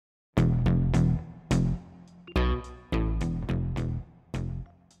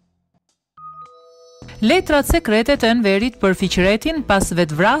Letrat sekrete të Enverit për Fiqretin pas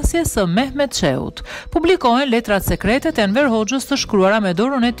vetëvrasjes së Mehmet Shehut. Publikohen letrat sekrete të Enver Hoxhës të shkruara me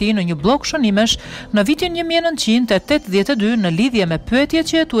dorën e tij në një blog shënimesh në vitin 1982 në lidhje me pyetjet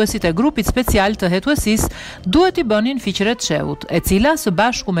që hetuesit e grupit special të hetuesisë duhet i bënin Fiqret Shehut, e cila së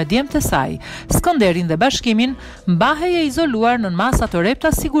bashku me djemtë e saj, Skënderin dhe Bashkimin, mbahej e izoluar në masa të repta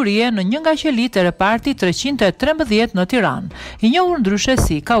sigurie në një nga qelitë e repartit 313 në Tiranë, i njohur ndryshe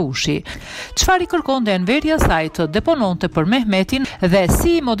si Kaushi. Çfarë i kërkonte Enveri asaj të depononte për Mehmetin dhe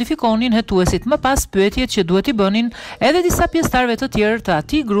si i modifikonin hetuesit më pas pyetjet që duhet i bënin edhe disa pjesëtarëve të tjerë të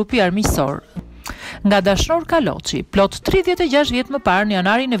atij grupi armiqësor. Nga Dashnor Kaloçi, plot 36 vjet më parë në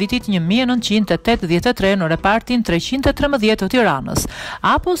janarin e vitit 1983 në repartin 313 të Tiranës,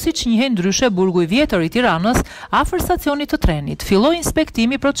 apo siç njihen ndryshe burgu i vjetër i Tiranës, afër stacionit të trenit, filloi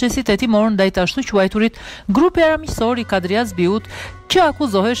inspektimi i procesit hetimor ndaj të ashtu quajturit grupi armiqësor i Kadrias Biut, që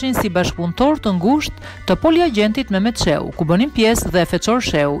akuzoheshin si bashkëpunëtor të ngushtë të poliagentit Mehmet Shehut, ku bënin pjesë dhe Feçor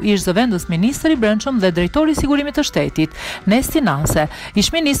Shehu, ish zëvendës ministri i Brendshëm dhe drejtori i sigurimit të shtetit, Nesti Nase,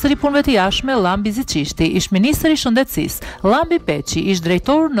 ish ministri i punëve të jashtme Llambi Ziçishti, ish ministri i shëndetësisë Llambi Peçi, ish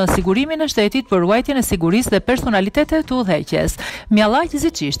drejtor në sigurimin e shtetit për ruajtjen e sigurisë dhe personalitetet të udhëheqjes, Mjallaq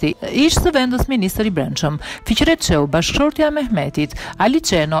Ziçishti, ish zëvendës ministri i Brendshëm, Fiqret Shehu, bashkëshortja e Mehmetit, Ali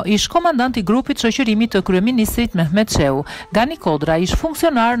Çeno, ish komandant i grupit shoqërimit të kryeministrit Mehmet Shehu, Gani Kodra, ish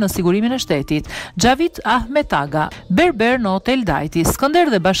funksionar në sigurimin e shtetit, Xhavit Ahmet Aga, berber në Hotel Dajti,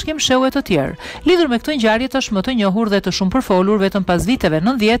 Skënder dhe Bashkim Shehu e të tjerë. Lidhur me këtë ngjarje tashmë të njohur dhe të shumë përfolur vetëm pas viteve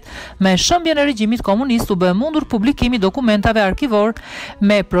 90, me shëmbjen e regjimit komunist u bë mundur publikimi dokumentave arkivor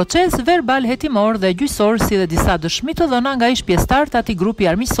me proces verbal hetimor dhe gjyqësor, si dhe disa dëshmi të dhëna nga ish pjesëtar të atij grupi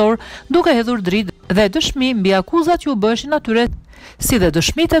armiqësor, duke hedhur dritë dhe dëshmi mbi akuzat që u bëshin atyre, si dhe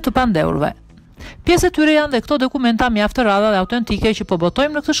dëshmitë të pandeurve. Pjesë e tyre janë dhe këto dokumenta mjaft të rralla dhe autentike që po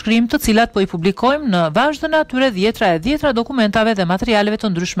botojmë në këtë shkrim, të cilat po i publikojmë në vazhdën e atyre dhjetra dokumentave dhe materialeve të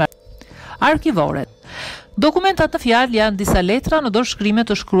ndryshme arkivore. Dokumentat në fjalë janë disa letra në dorëshkrime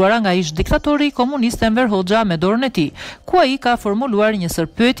të shkruara nga ish diktatori komunist Enver Hoxha me dorën e tij, ku ai ka formuluar një sër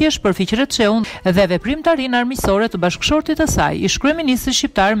pyetjesh për Fiqret Shehun dhe veprimtarinë armiqësore të bashkëshortit të saj, ish kryeministri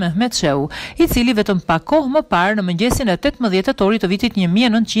shqiptar Mehmet Shehu, i cili vetëm pak kohë më parë në mëngjesin e 18 tetorit të vitit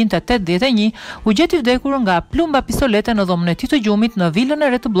 1981 u gjeti vdekur nga plumba pistolete në dhomën e tij të gjumit në vilën e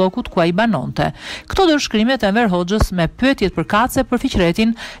re të bllokut ku ai banonte. Këto dorëshkrime të Enver Hoxhës me pyetjet përkatëse për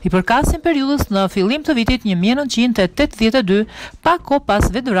Fiqretin i përkasin periudhës në fillim të vitit 1982, pak kohë pas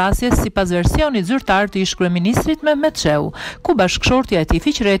vetëvrasjes, sipas versionit zyrtar të ish kryeministrit Mehmet Shehu, ku bashkëshortja e tij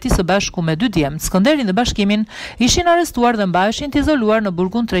Fiqreti së bashku me dy djemtë, Skënderin dhe Bashkimin, ishin arrestuar dhe mbaheshin të izoluar në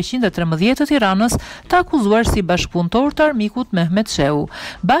burgun 313 të Tiranës, të akuzuar si bashkëpunëtor të armikut Mehmet Shehu.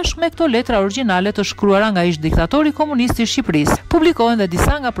 Bashkë me këto letra origjinale të shkruara nga ish diktatori komunist i Shqipërisë, publikohen dhe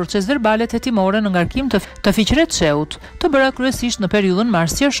disa nga proces verbalet hetimore në ngarkim të Fiqret Shehut, të bëra kryesisht në periudhën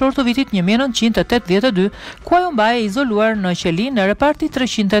mars-qershor të vitit 1982, ku ajo mbaje izoluar në qelinë e repartit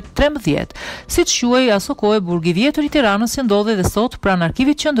 313, siç quhej aso kohë burgu i vjetër i Tiranës, që ndodhet dhe sot pranë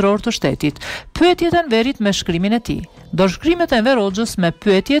arkivit qendror të shtetit. Pyetjet e Enverit me shkrimin e tij. Dorëshkrimet e Enver Hoxhës me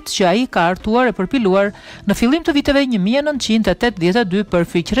pyetjet që ai ka hartuar e përpiluar në fillim të viteve 1982 për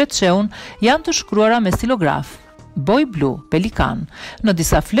Fiqret Shehun janë të shkruara me stilograf, boj blu, pelikan, në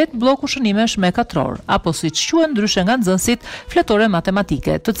disa flet bloku shënimesh me katror, apo siç quhen ndryshe nga nxënësit, fletore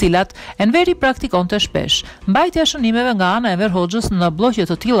matematike, të cilat Enveri praktikonte shpesh. Mbajtja e shënimeve nga ana e Enver Hoxhës në bloqe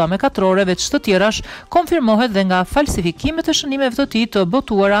të tilla me katrore, veç të tjerash, konfirmohet dhe nga falsifikimet e shënimeve të tij të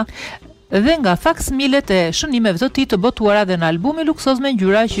botuara dhe nga faksimilet e shënimeve të tij të botuara dhe në albumi luksoz me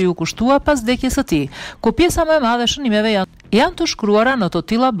ngjyra që ju kushtua pas vdekjes së tij, ku pjesa më e madhe e shënimeve janë të shkruara në të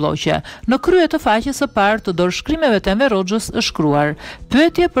tilla bloqe. Në krye të faqes së parë të dorëshkrimeve të Enver Hoxhës është shkruar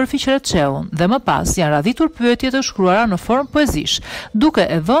pyetje për Fiqret Shehun dhe më pas janë radhitur pyetje të shkruara në formë poezish, duke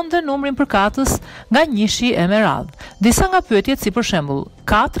e vënë dhe numrin përkatës nga njëshi e me radhë. Disa nga pyetjet, si për shembull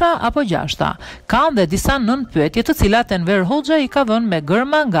 4 apo 6, kanë dhe disa nën pyetje të cilat Enver Hoxha i ka vënë me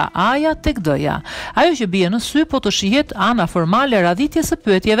gërma nga A-ja tek D-ja. Ajo që bie në sy po të shihet ana formale e radhitjes së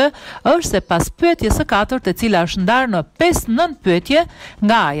pyetjeve është se pas pyetjes së 4, e cila është ndarë në 5-9 pyetje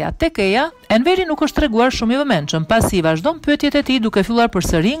nga A-ja tek E-ja, Enveri nuk është treguar shumë i vëmendshëm, pasi i vazhdon pyetjet e tij duke filluar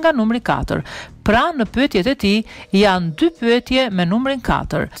përsëri nga numri 4. Pra në pyetjet e tij janë 2 pyetje me numrin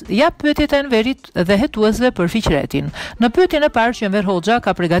 4. Ja pyetjet e Enverit dhe hetuesve për Fiqretin. Në pyetjen e parë që Enver Hoxha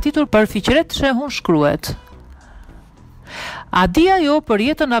ka përgatitur për Fiqret Shehun shkruhet: A di ajo për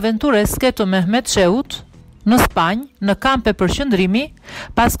jetën aventureske të Mehmet Shehut në Spanjë, në kampe përqendrimi?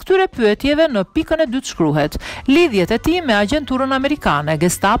 Pas këtyre pyetjeve në pikën e dytë shkruhet: lidhjet e tij me agjenturën amerikane,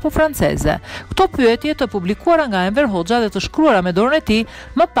 Gestapo franceze. Këto pyetje të publikuara nga Enver Hoxha dhe të shkruara me dorën e tij,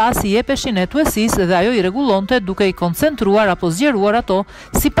 më pas i jepeshin hetuesisë dhe ajo i rregullonte duke i koncentruar apo zgjeruar ato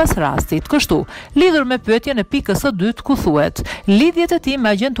sipas rastit. Kështu, lidhur me pyetjen e pikës së dytë ku thuhet: lidhjet e tij me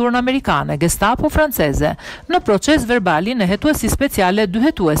agjenturën amerikane, Gestapo franceze. Në proces verbalin e hetuesis speciale, dy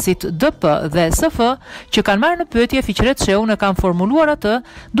hetuesit DP dhe SF që kanë marrë në pyetje Fiqret Sheun e kanë formuluar atë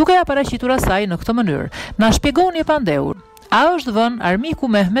duke ja paraqitur asaj në këtë mënyrë: na shpjegoni e pandehur, a është vënë armiku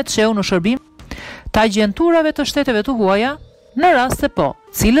Mehmet Shehut në shërbim të agjenturave të shteteve të huaja? Në rast se po,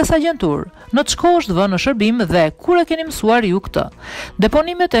 cilës agjentur? Në çko është vënë në shërbim dhe kur e keni mësuar ju këtë?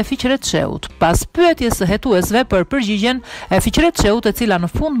 Deponimet e Fiqret Shehut. Pas pyetjes së hetuesve për përgjigjen e Fiqret Shehut, e cila në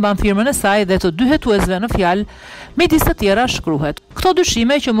fund mban firmën e saj dhe të dy hetuesve në fjalë, midis të tjera shkruhet: këto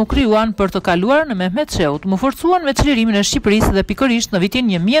dyshime që mu krijuan për të kaluar në Mehmet Shehut mu forcuan me çlirimin e Shqipërisë dhe pikërisht në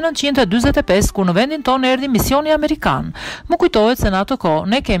vitin 1945 kur në vendin tonë erdhi misioni amerikan. Mu kujtohet se në atë kohë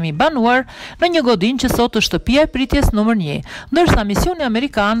ne kemi banuar në një godinë që sot është shtëpia e pritjes numër 1, ndërsa misioni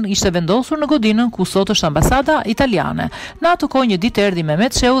amerikan ishte vendosur në godinën ku sot është ambasada italiane. Në atë kohë një ditë erdhi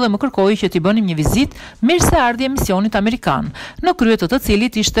Mehmet Shehut dhe më kërkoi që t'i bënim një vizitë mirëseardhje misionit amerikan, në krye të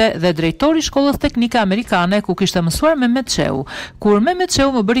cilit ishte dhe drejtori i shkollës teknike amerikane ku kishte mësuar Mehmet Shehut. Kur Mehmet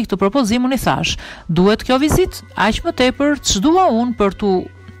Shehut më bëri këtë propozim, unë i thash: duhet kjo vizitë? Aq më tepër ç'dua unë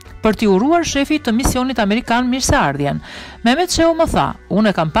për t'i uruar shefit të misionit amerikan mirëseardhjen. Mehmet Shehut më tha: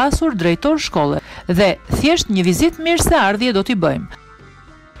 unë e kam pasur drejtor shkolle dhe thjesht një vizitë mirëseardhje do t'i bëjmë.